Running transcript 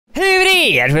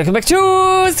And welcome back to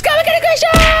Creations!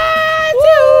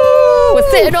 We're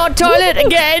sitting on toilet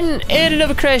again in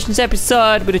another Creations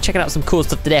episode. We're checking out some cool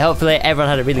stuff today. Hopefully everyone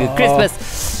had a really good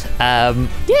Christmas.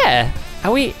 Yeah.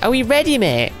 Are we ready,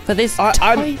 mate, for this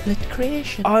toilet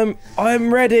creation?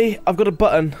 I'm ready. I've got a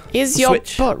button. Is your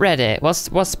butt ready?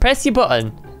 What's press your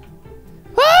button?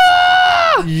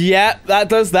 Ah! Yeah, that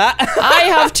does that. I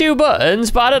have two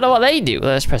buttons, but I don't know what they do.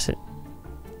 Let's press it.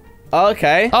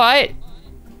 Okay. All right.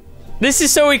 This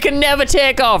is so we can never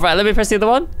take off. Right, let me press the other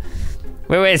one.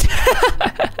 Wait.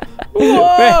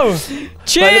 Whoa!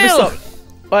 Chill! Wait, let me stop.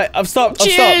 Wait, I've stopped.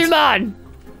 Chill, man!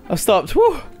 I've stopped.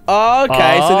 Woo.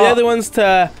 Okay, so the other one's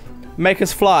to make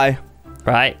us fly.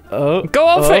 Right. Oh. Go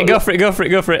on for it, go for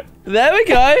it. There we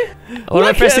go. When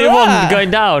I press the other one, going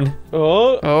down.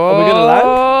 Oh. Are we gonna land?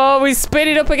 Oh, we spin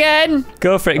it up again.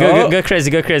 Go for it. Go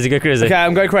crazy. Okay,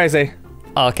 I'm going crazy.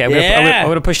 Okay, I'm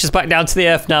gonna push this back down to the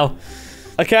earth now.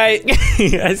 Okay.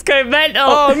 It's going mental.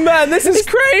 Oh man, this is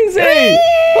crazy.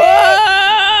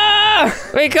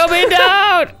 We're coming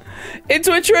down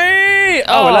into a tree.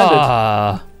 Oh, we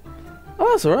landed. Oh,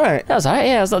 that's alright. That was alright,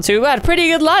 yeah, that's not too bad. Pretty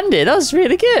good landing. That was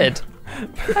really good.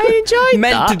 I enjoyed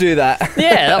Meant to do that.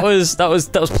 Yeah, that was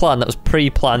planned. That was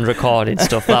pre-planned recorded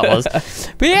stuff, that was.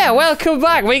 But yeah, welcome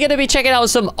back. We're gonna be checking out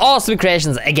some awesome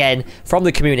creations again from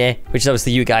the community, which is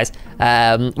obviously you guys.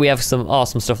 We have some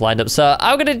awesome stuff lined up. So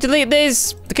I'm gonna delete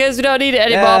this because we don't need it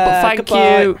anymore. But thank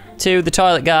you to the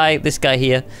toilet guy, this guy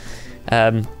here.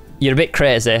 You're a bit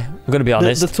crazy, I'm gonna be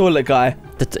honest. The toilet guy.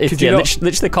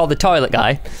 Literally called the toilet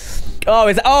guy. Oh,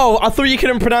 I thought you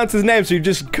couldn't pronounce his name, so you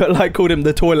just called him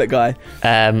the toilet guy.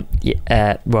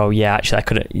 Well, yeah, actually, I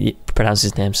couldn't pronounce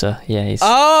his name, so yeah, he's.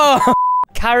 Oh.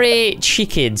 Carry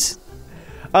Chickens.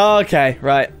 Oh, okay,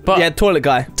 right. But yeah, toilet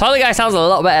guy. Toilet guy sounds a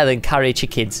lot better than Carry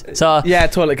Chickens. So yeah,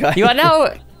 toilet guy. You are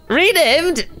now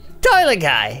renamed Toilet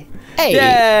Guy. Hey, yay.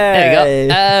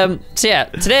 There we go. So yeah,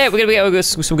 today we're gonna be getting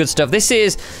some good stuff. This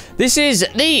is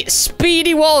the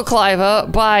Speedy Wall Climber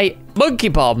by Monkey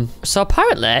Bomb. So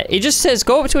apparently it just says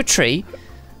go up to a tree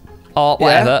or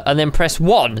whatever, and then press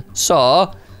 1.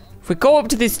 So if we go up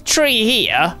to this tree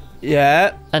here,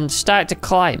 and start to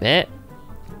climb it,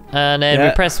 and then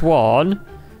we press 1.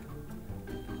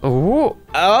 Ooh.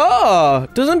 Oh,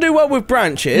 doesn't do well with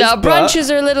branches. No,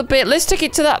 branches are a little bit. Let's take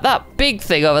it to that big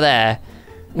thing over there.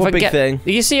 What big thing?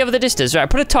 You see over the distance, right?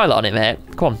 Put a toilet on it, mate.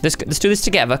 Come on, let's do this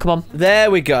together. Come on.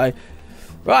 There we go.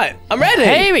 Right, I'm ready.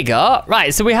 Here we go.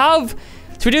 Right, so we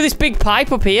do this big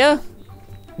pipe up here.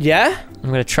 Yeah.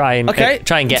 I'm gonna try and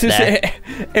get there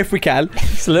if we can.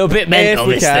 It's a little bit mental.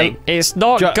 This thing. It's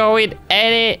not going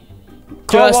any.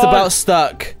 Just about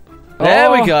stuck.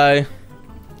 There we go.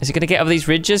 Is it gonna get over these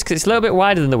ridges? Because it's a little bit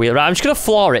wider than the wheel. Right, I'm just gonna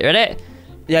floor it. Ready?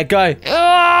 Yeah, go.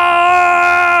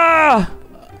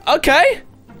 Okay.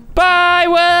 Bye,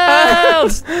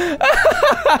 world!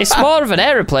 It's more of an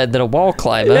aeroplane than a wall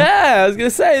climber. Yeah, I was gonna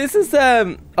say this is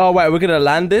Oh wait, we're gonna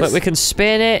land this. But we can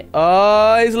spin it.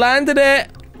 Oh, he's landed it.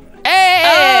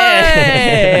 Hey!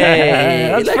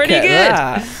 That's pretty good.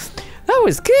 That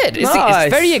was good. Nice.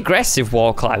 It's very aggressive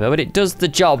wall climber, but it does the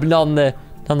job none the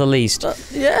least.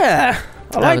 Yeah,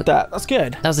 I like that. That's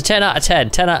good. That was a 10 out of 10.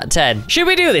 10 out of 10. Should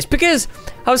we do this? Because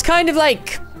I was kind of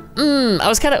like. I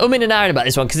was kind of umming and ahhing about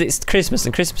this one because it's Christmas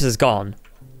and Christmas is gone.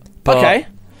 But okay.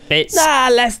 Let's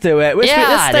do it.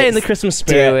 Let's stay in the Christmas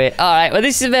spirit. Do it. All right. Well,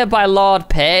 this is made by Lord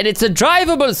Payne. It's a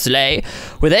drivable sleigh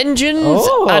with engines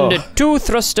and a 2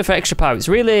 thruster for extra power. It's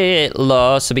really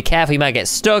low, so be careful. You might get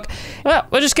stuck. Well,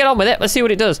 we'll just get on with it. Let's see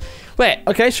what it does. Wait.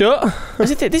 Okay, sure.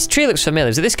 This tree looks familiar.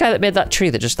 Is it this guy that made that tree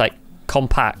that just like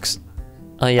compacts?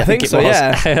 Oh yeah, I think so. it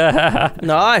was. Yeah.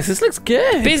 Nice. This looks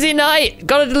good. Busy night.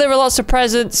 Got to deliver lots of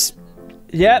presents.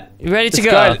 Yep. You ready to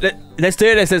go? Let's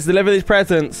do this. Let's deliver these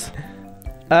presents.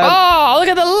 Oh, look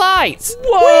at the lights.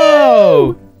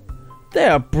 Whoa. They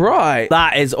are bright.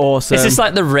 That is awesome. Is this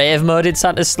like the rave mode in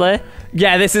Santa's sleigh?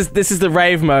 Yeah, this is the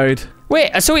rave mode.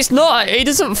 Wait, so it's not. It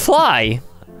doesn't fly.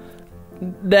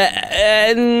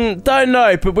 Don't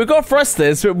know, but we've got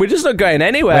thrusters. We're just not going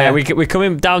anywhere. We're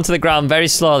coming down to the ground very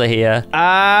slowly here.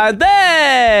 There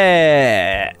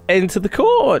into the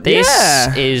court. This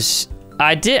is.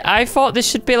 I thought this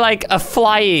should be like a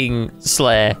flying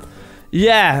sleigh.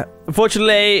 Yeah.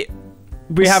 Unfortunately,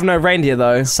 we have no reindeer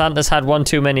though. Santa's had one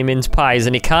too many mince pies,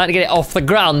 and he can't get it off the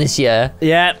ground this year.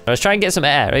 Yeah. Let's try and get some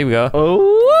air. Here we go.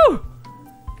 Oh.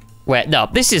 Wait, no.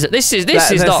 This is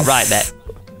not right, mate.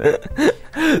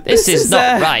 This is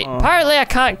not right. Apparently, I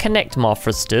can't connect more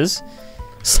thrusters.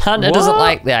 Santa doesn't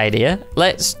like the idea.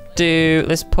 Let's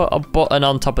put a button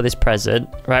on top of this present.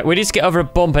 Right, we need to get over a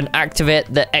bump and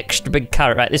activate the extra big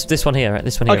carrot. Right, this one here. Right,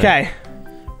 this one here. Okay.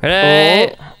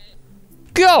 Ready?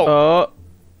 Go! Oh.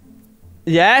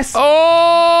 Yes.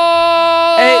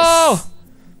 Oh!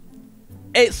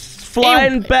 It's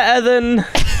flying better than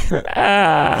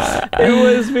it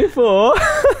was before.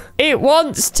 It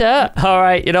wants to. All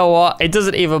right, you know what? It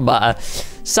doesn't even matter.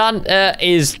 Santa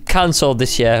is cancelled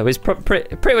this year. It was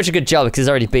pretty much a good job because it's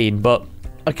already been, but...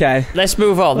 Okay. Let's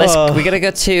move on. We're going to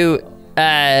go to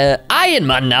Iron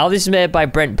Man now. This is made by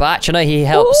Brent Batch. I know he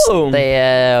helps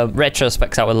the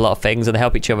retrospects out with a lot of things and they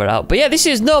help each other out. But yeah, this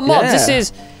is no mods. Yeah.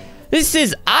 This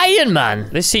is Iron Man.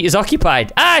 This seat is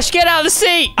occupied. Ash, get out of the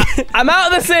seat. I'm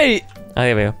out of the seat. Oh,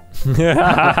 here we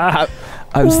go.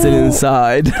 I'm still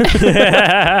inside.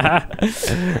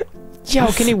 Yo,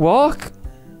 can he walk?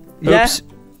 Yes.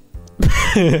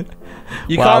 Yeah.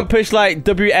 You can't push like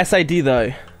WSID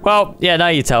though. Well, yeah, now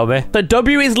you tell me. So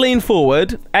W is lean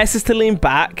forward, S is to lean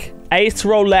back, A is to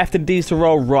roll left, and D is to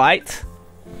roll right.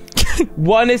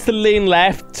 1 is to lean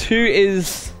left, 2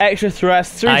 is extra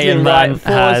thrust, 3 is lean right,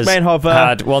 4 is main hover.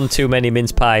 Had one too many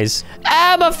mince pies.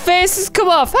 Ah, my face has come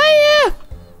off. Hiya!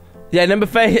 Yeah, number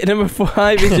 5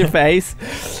 is your face.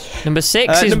 Number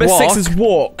 6 is number walk. 6 is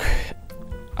walk.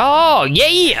 Oh,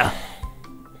 yeah!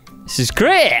 This is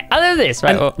great. I love this.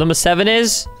 Right, well, number 7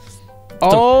 is...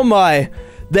 Oh my.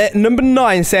 Number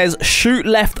 9 says, shoot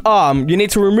left arm. You need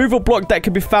to remove a block that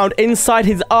can be found inside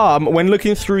his arm when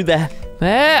looking through the hand.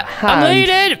 I'm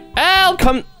leading. Help!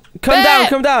 Come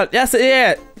down. Yes,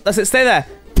 yeah. That's it. Stay there.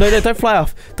 No, don't fly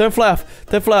off. Don't fly off.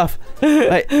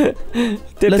 Wait. Didn't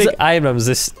think Iron Man was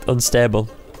this unstable.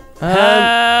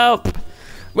 Help!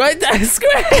 Wait,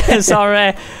 Squid. Sorry.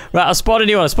 Right, I'll spawn a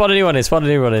new one. Spawn a new one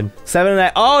in. 7 and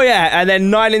 8. Oh, yeah. And then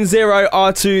 9 and 0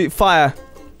 are to fire.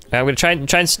 I'm going to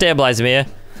try and stabilize him here.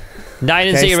 9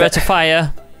 and 0 to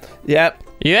fire. Yep.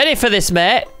 You ready for this,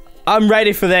 mate? I'm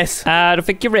ready for this. I don't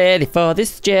think you're ready for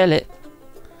this jelly.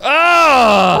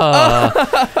 Oh!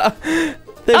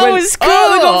 That was cool!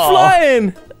 Oh, they got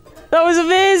flying! That was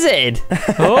amazing!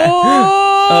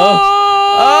 Oh!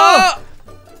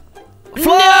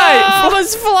 Fly! No,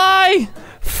 let's fly!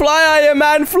 Fly, Iron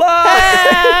Man, fly!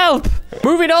 Help!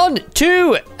 Moving on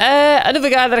to another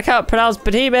guy that I can't pronounce,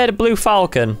 but he made a blue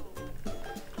falcon.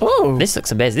 Oh, this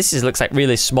looks amazing. This looks like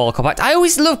really small, compact. I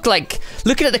always look like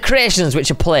looking at the creations,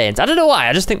 which are planes. I don't know why.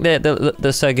 I just think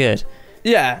they're so good.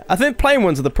 Yeah, I think plane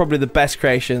ones are probably the best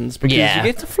creations because you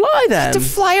get to fly them. You get to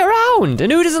fly around,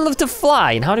 and who doesn't love to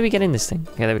fly? And how do we get in this thing?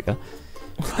 Okay, there we go.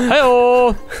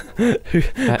 Hey-oh! Right,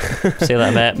 see you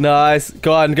later, mate. Nice.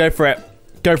 Go on, go for it.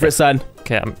 Go for it, son.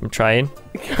 Okay, I'm trying.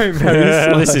 Go very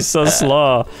slow. This is so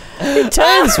slow. It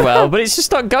turns well, but it's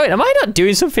just not going. Am I not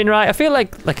doing something right? I feel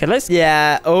like let's.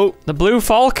 Yeah. Oh. The blue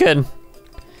falcon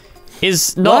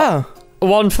is not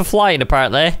one for flying,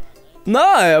 apparently.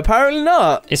 No, apparently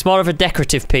not. It's more of a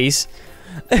decorative piece.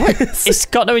 It's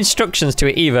got no instructions to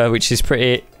it either, which is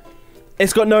pretty.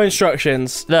 It's got no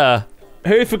instructions. No.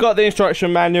 Who forgot the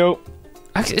instruction manual?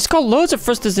 Actually, it's got loads of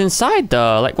thrusters inside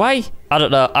though. Like why? I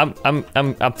don't know.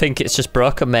 I think it's just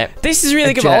broken, mate. This is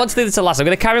really good. But I want to do this to last. I'm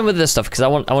going to carry on with this stuff because I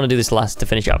want to do this last to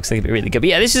finish up because I think it'll be really good. But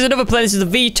yeah, this is another plane. This is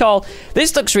the VTOL.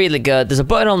 This looks really good. There's a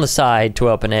button on the side to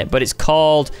open it, but it's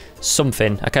called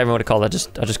something. I can't remember what it's called. I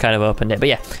just kind of opened it. But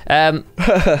yeah,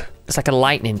 it's like a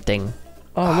lightning thing.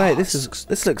 Oh mate, this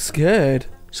looks good.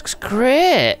 This looks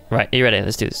great. Right, are you ready?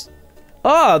 Let's do this.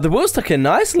 Oh, the wheel's stuck in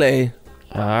nicely.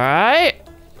 All right.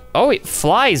 Oh, it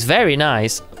flies very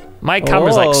nice. My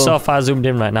camera's like so far zoomed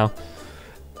in right now.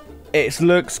 It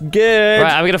looks good.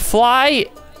 Right, I'm gonna fly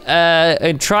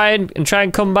and try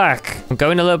and come back. I'm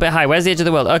going a little bit high. Where's the edge of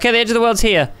the world? Okay, the edge of the world's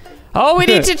here. Oh, we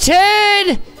need to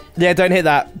turn. Yeah, don't hit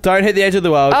that. Don't hit the edge of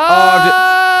the world. It's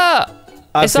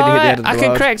all right. I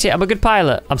can correct it. I'm a good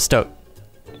pilot. I'm stuck.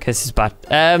 Okay, this is bad.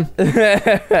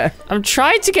 I'm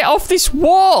trying to get off this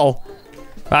wall.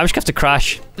 Right, I'm just gonna have to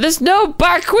crash. There's no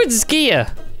backwards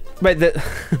gear. Wait,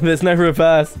 there's no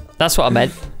reverse. That's what I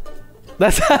meant.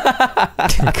 That's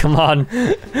Come on.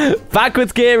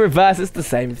 Backwards gear, reverse, it's the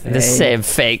same thing. The same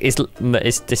thing.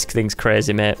 This thing's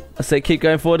crazy, mate. I say keep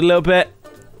going forward a little bit.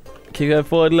 Keep going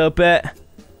forward a little bit.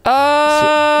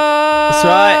 Oh! That's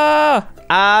right.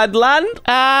 Add land.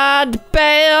 Add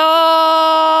bail!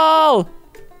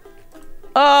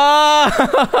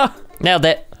 Oh! Nailed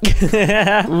it.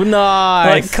 Nice.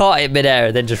 Like caught it midair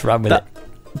and then just ran with it.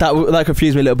 That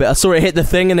confused me a little bit. I saw it hit the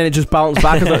thing and then it just bounced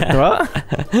back. I was like, what?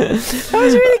 That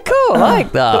was really cool. I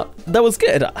like that. That was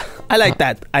good. I like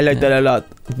that. I like that a lot.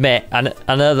 Mate,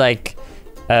 I know like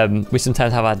we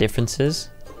sometimes have our differences.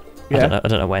 Yeah. I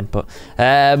don't know when, but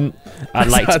I'd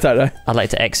like I don't know. I'd like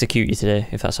to execute you today,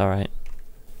 if that's all right.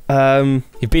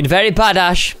 You've been very bad,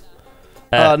 Ash.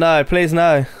 Oh no, please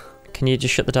no. Can you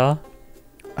just shut the door?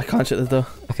 I can't shut the door.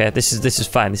 Okay, this is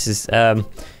fine. This is I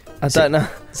don't know.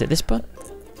 Is it this button?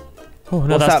 Oh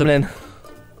no, What's that's happening?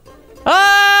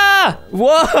 Ah!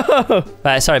 Whoa!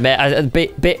 Right, sorry, mate. A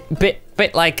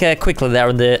bit like quickly there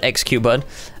on the execute button.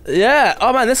 Yeah.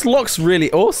 Oh man, this looks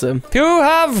really awesome. You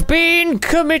have been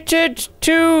committed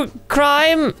to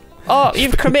crime. Oh,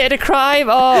 you've committed a crime.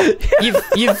 Oh,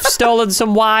 you've stolen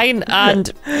some wine,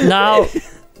 and now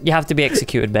you have to be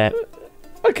executed, mate.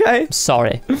 Okay.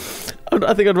 Sorry. I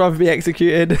think I'd rather be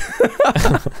executed.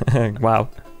 Wow.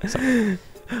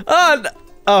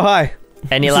 Oh, hi.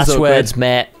 Any last words,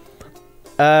 mate?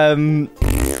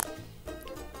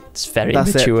 It's very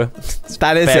immature.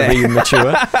 That is very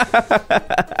immature.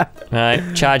 Right,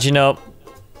 charging up.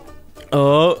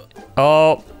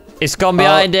 Oh, it's gone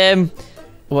behind him.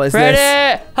 What is Ready?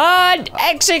 this? Hand,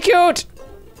 execute.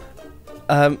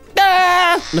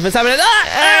 Nothing's happening.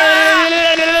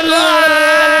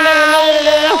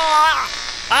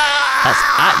 That's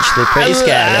actually pretty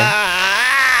scary.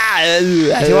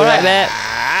 Are you alright, mate?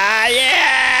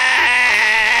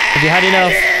 Yeah. Have you had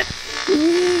enough?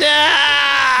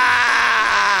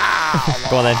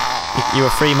 Go on then. You're a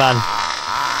free man.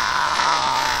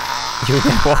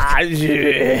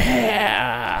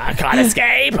 I can't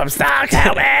escape. I'm stuck.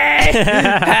 Help me!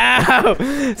 Help!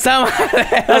 Someone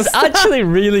else. That's actually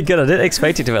really good. I didn't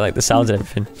expect it to be like the sounds and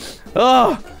everything.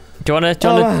 Oh. Do you wanna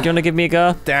give me a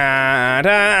go? Dun,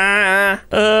 dun.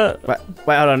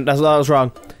 Wait, hold on. That was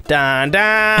wrong. Dun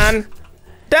dun.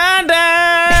 Dun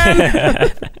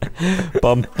dun.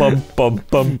 Bum bum bum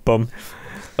bum bum.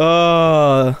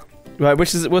 Oh. Right,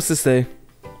 what's this thing?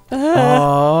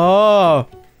 Oh.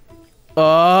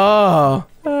 Oh.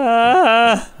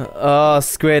 Oh,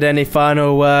 Squid, any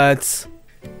final words?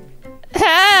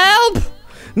 Help!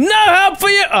 No help for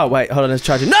you! Oh, wait, hold on, let's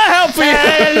charge it. No help for you!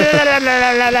 I'm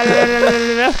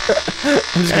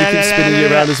just gonna keep spinning you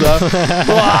around as well.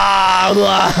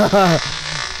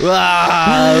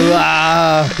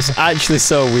 It's actually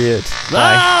so weird.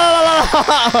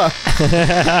 That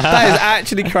is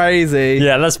actually crazy.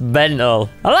 Yeah, that's mental.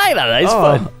 I like that. That's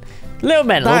fun. A little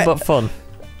mental, but fun.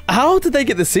 How did they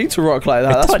get the seat to rock like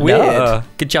that? That's weird. Know.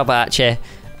 Good job, Archie.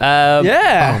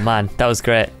 Yeah. Oh man, that was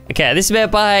great. Okay, this is made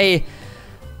by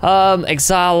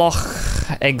Exaloch.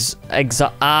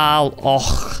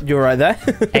 You're right there.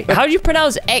 How do you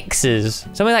pronounce X's?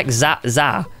 Something like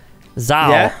Zaroch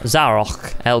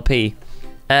LP.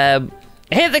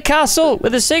 Hit the castle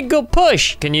with a single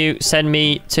push. Can you send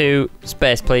me to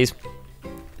space, please?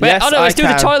 Wait, Yes, oh no, let's do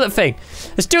can. the toilet thing.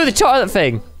 Let's do the toilet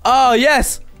thing. Oh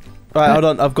yes. Right, hold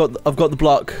on. I've got the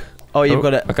block. Oh, you've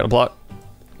got it. I've got a block.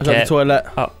 I've got the toilet.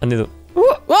 Oh, I need the.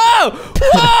 Whoa! Whoa!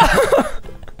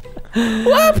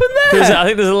 What happened there? I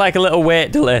think there's like a little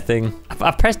weight delay thing.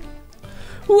 I've pressed.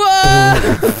 Whoa!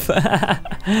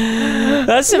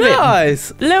 That's a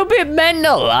little bit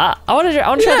mental. That I want to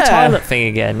try the toilet thing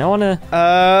again. I want to.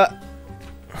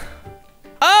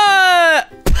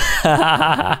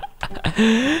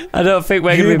 I don't think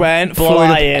we're going to be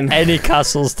blowing any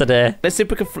castles today. Let's see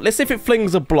if it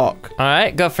flings a block. All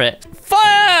right, go for it.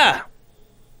 Fire!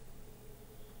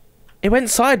 It went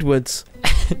sideways.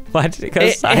 Why did it go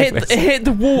sideways? It hit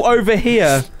the wall over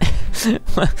here.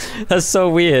 That's so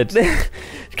weird. Can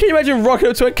you imagine rocking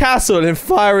up to a castle and then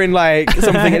firing like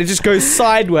something and it just goes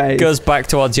sideways? Goes back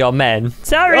towards your men.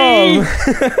 Sorry.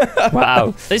 Oh.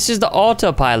 Wow. This is the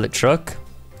autopilot truck.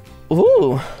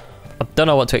 Ooh. I don't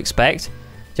know what to expect. Do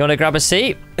you want to grab a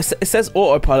seat? It says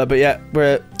autopilot, but yeah,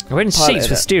 we're in seats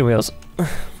with steering wheels.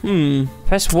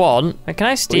 Press 1. Can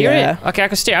I steer it? Okay, I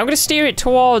can steer. I'm going to steer it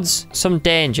towards some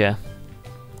danger.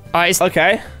 All right.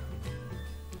 Okay.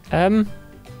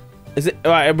 Is it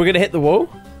all right? We're going to hit the wall.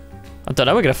 I don't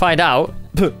know. We're going to find out.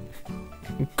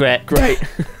 Great. Great.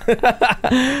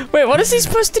 Wait, what is he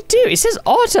supposed to do? It says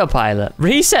autopilot.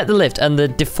 Reset the lift and the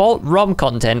default ROM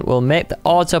content will make the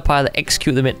autopilot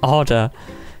execute them in order.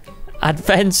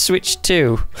 Advanced switch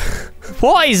 2.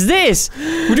 What is this?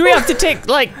 Do we have to take,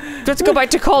 like, do we have to go back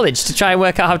to college to try and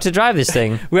work out how to drive this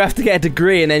thing? We have to get a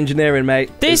degree in engineering,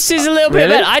 mate. This is a little bit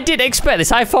better. I didn't expect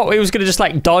this. I thought we was going to just,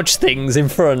 like, dodge things in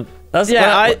front. That's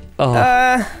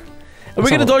are we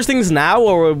going to dodge things now,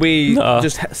 or are we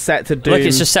just set to do... Look,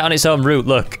 it's just set on its own route,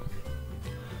 look.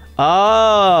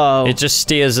 Oh. It just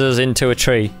steers us into a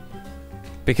tree.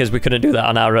 Because we couldn't do that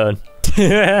on our own.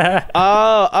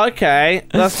 Oh, okay.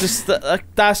 That's just...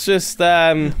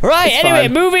 Right, anyway,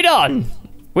 moving on.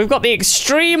 We've got the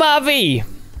Extreme RV.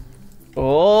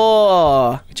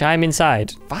 Oh. Which I'm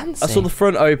inside. Fancy. I saw the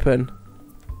front open.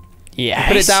 Yes.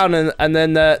 Put it down and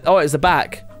then oh, it's the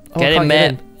back. Oh, get in,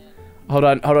 man. Hold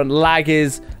on. Lag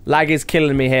is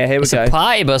killing me here. Here we go. It's a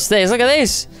party bus. This. Look at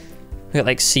this. We got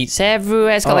like seats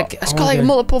everywhere. It's got like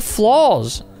multiple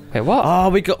floors. Wait, what? Oh,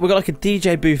 we got like a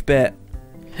DJ booth bit.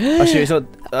 I'll show you. So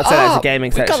I'd say that's a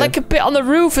gaming section. We got like a bit on the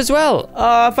roof as well.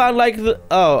 Oh, I found like the.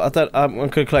 Oh, I thought I'm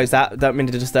gonna close that. Don't mean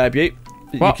to disturb you.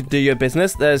 What? You can do your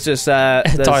business. There's just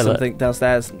there's something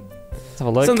downstairs. Let's have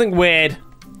a look. Something weird.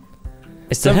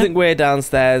 It's something weird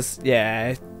downstairs.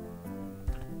 Yeah.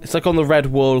 It's like on the red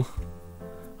wall.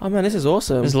 Oh man, this is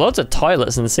awesome. There's loads of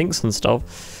toilets and sinks and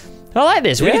stuff. I like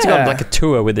this. We need to go on like a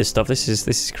tour with this stuff. This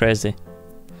is crazy.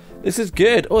 This is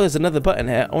good. Oh, there's another button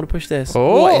here. I want to push this.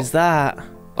 Oh. What is that?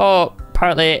 Oh,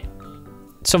 apparently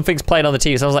something's playing on the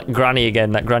TV. It sounds like Granny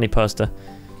again. That Granny poster.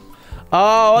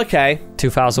 Oh, okay.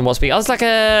 2,000 watt speed. Oh, it's like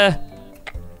a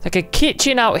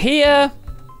kitchen out here.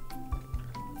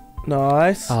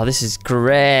 Nice. Oh, this is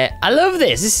great. I love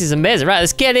this. This is amazing. Right,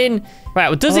 let's get in. Right,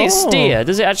 well, does it steer?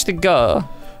 Does it actually go?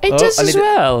 It does as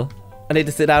well. I need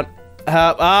to sit down.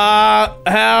 Help.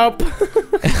 Help.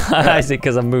 I see,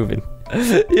 because I'm moving.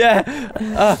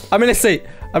 Yeah. I'm in a seat.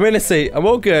 I'm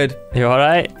all good. You all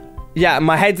right? Yeah,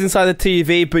 my head's inside the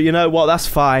TV, but you know what? That's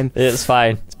fine. It's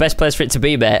fine. It's the best place for it to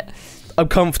be, mate. I'm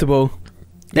comfortable.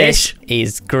 This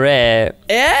is great.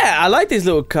 Yeah, I like these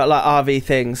little like RV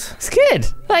things. It's good.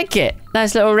 Like it.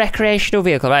 Nice little recreational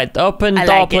vehicle. Right, open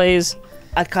door, please.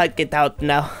 I can't get out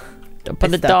now.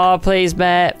 Open the door, please,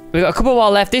 mate. We've got a couple more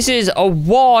left. This is a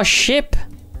warship.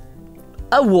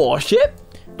 A warship?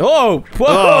 Oh, whoa!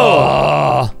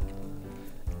 Oh.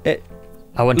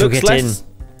 I want to get in.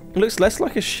 It looks less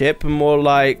like a ship and more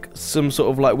like some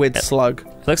sort of like weird slug.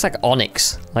 It looks like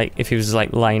Onyx, like if he was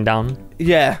like lying down.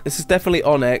 Yeah, this is definitely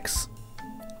Onyx.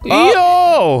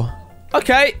 Yo!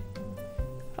 Okay.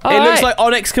 It looks like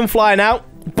Onyx can fly now.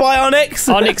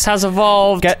 Bionics. Onyx has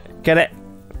evolved. Get it?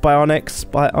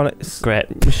 Bionics.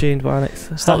 Great. Machined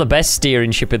Bionics. It's not the best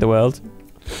steering ship in the world.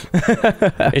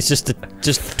 It's just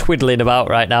twiddling about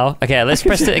right now. Okay, let's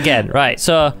press it again. Right,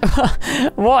 so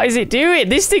what is it doing?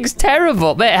 This thing's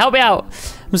terrible. Mate, help me out.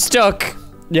 I'm stuck.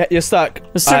 Yeah, you're stuck.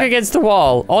 I'm stuck against the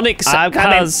wall. Onyx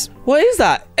has... What is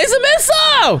that? It's a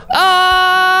missile!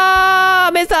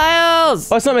 Ah, missiles!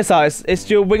 Oh, it's not missiles. It's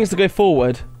your wings to go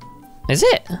forward. Is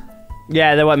it?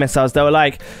 Yeah, they weren't missiles. They were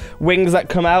like wings that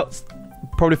come out,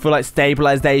 probably for like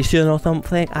stabilization or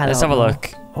something. Let's have a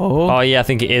look. Oh, yeah, I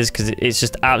think it is because it's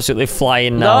just absolutely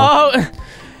flying now. No!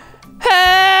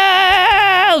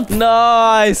 Help!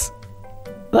 Nice.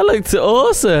 That looked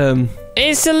awesome.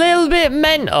 It's a little bit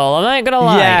mental, I'm not gonna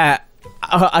lie. Yeah,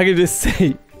 I can just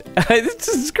see. This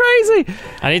is crazy.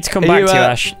 I need to come back to you,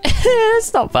 Ash.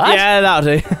 That's not bad. Yeah,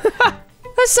 that'll do.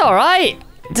 That's alright.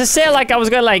 To say like I was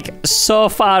going like so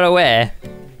far away.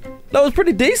 That was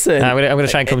pretty decent. I'm gonna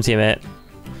try and come to you, mate.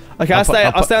 Okay, I'll stay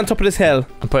on top of this hill.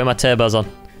 I'm putting my turbos on.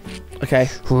 Okay.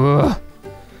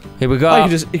 Here we go. Oh,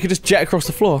 you can just jet across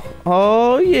the floor.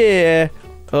 Oh yeah.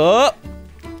 Oh.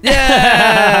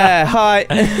 Yeah. Hi.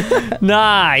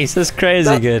 Nice. That's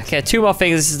crazy good. Okay, 2 more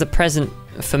things. This is the present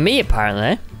for me,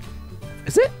 apparently.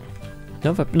 Is it?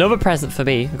 Another present for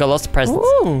me. We've got lots of presents.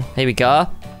 Ooh. Here we go.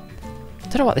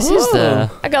 Don't know what this is though.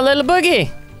 I got a little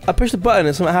buggy. I pushed the button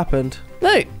and something happened.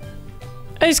 Look.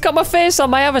 It's got my face on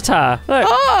my avatar. Look.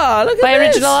 Ah, look at my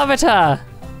this. original avatar.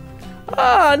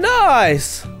 Ah,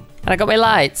 nice. And I got my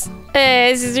lights.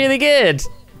 Hey, this is really good.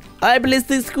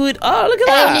 iBallisticSquid. Oh, look at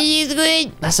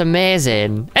that. That's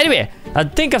amazing. Anyway, I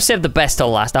think I've saved the best till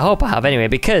last. I hope I have anyway,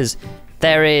 because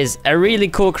there is a really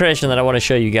cool creation that I want to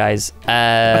show you guys.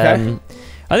 Okay.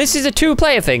 And this is a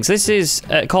 2-player thing. So this is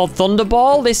called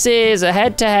Thunderball. This is a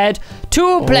head-to-head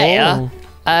 2-player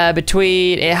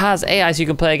between... It has AI, so you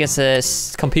can play against a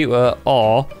computer,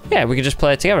 or... Yeah, we can just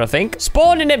play it together, I think.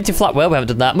 Spawn in empty flat. Well, we haven't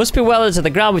done that. Must be welded to the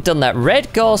ground. We've done that.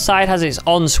 Red goal side has its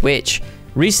on switch.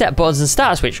 Reset buttons and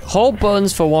start switch. Hold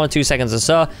buttons for 1 or 2 seconds or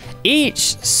so.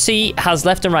 Each seat has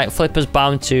left and right flippers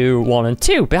bound to 1 and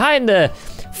 2. Behind the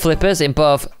flippers in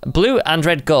both blue and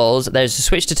red goals, there's a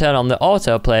switch to turn on the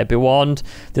autoplay. Be warned,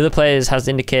 the other players has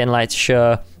the indicating light to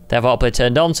show they have autoplay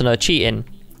turned on, so no cheating.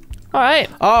 Alright.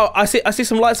 Oh, I see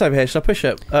some lights over here. Should I push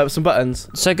it? Some buttons.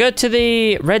 So go to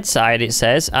the red side, it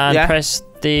says, and press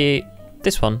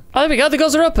this one. Oh, there we go. The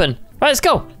goals are open. Right, let's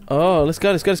go. Oh, let's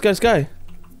go.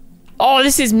 Oh,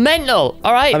 this is mental.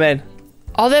 Alright. I'm in.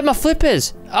 Oh, they're my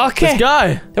flippers. Okay. Let's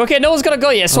go. Okay, no one's gonna go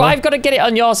yet, so I've got to get it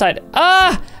on your side.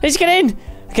 I need to get in.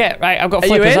 Okay, right, I've got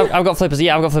flippers. I've got flippers.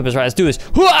 Yeah, I've got flippers. Right, let's do this.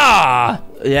 Hoo-ah!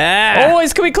 Yeah. Oh,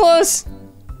 it's coming close.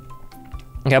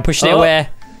 Okay, I'm pushing it away.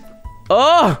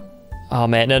 Oh,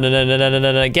 man.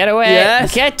 No. Get away.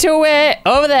 Yes. Get away.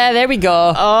 Over there. We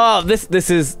go. Oh, this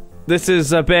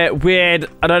is a bit weird.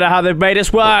 I don't know how they've made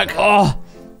this work. Oh,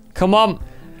 come on.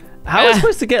 How are we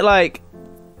supposed to get, like...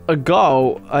 a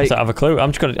goal. I don't have a clue.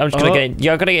 I'm just gonna get in.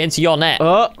 You're gonna get into your net.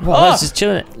 What? That's just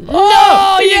chilling.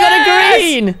 No, you got a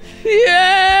green.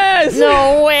 Yes.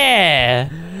 No way.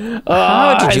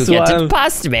 How did you get it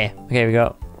past me? Okay, here we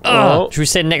go. Should we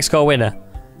say next goal winner?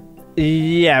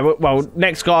 Yeah. Well,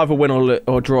 next goal either win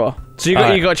or draw. So you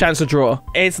got a chance to draw.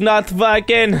 It's not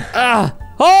working. That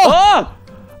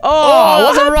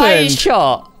was a right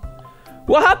shot.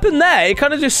 What happened there? It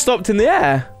kind of just stopped in the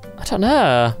air. I don't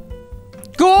know.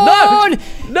 Go on!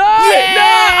 No!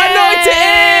 I knocked it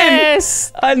in!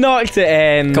 I knocked it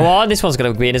in. Come on, this one's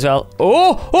going to be in as well.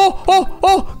 Oh!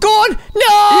 Go on!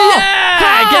 No! Yeah!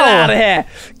 How? Get out of here!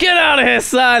 Get out of here,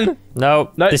 son!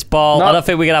 No, this ball. I don't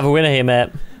think we're going to have a winner here, mate.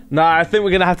 No, I think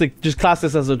we're going to have to just class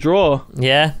this as a draw.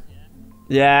 Yeah?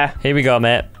 Yeah. Here we go,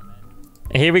 mate.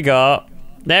 Here we go.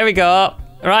 There we go.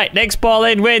 Right, next ball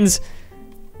in wins.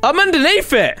 I'm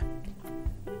underneath it.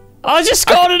 I just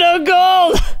scored an own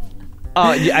goal.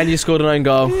 Oh, and you scored an own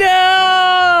goal. No!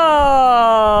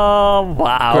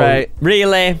 Wow. Great.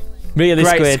 Really,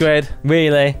 Great, Squid.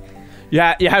 Really.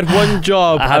 Yeah, you had one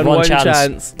job. I had one chance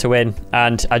chance to win,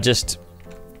 and I just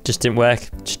didn't work.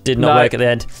 Just did not work at the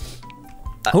end.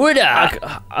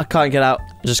 I can't get out.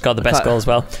 Just got the best goal as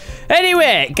well.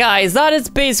 Anyway, guys, that has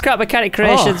been Scrap Mechanic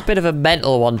Creations. Bit of a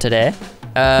mental one today.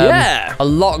 Yeah. A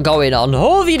lot going on.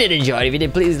 Hope you did enjoy it. If you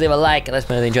did, please leave a like and let us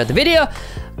know if you enjoyed the video.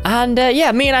 And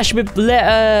yeah, me and Ash will be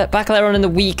back later on in the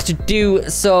week to do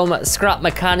some Scrap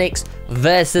Mechanics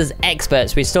versus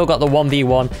Experts. We still got the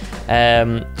 1v1.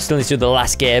 Still need to do the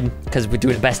last game because we're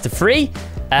doing it best of 3.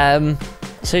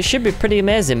 So it should be pretty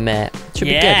amazing, mate. Should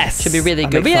be good. Should be really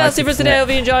good. But yeah, that's it for today. Hope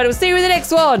you enjoyed it. We'll see you in the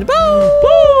next one.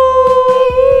 Boo!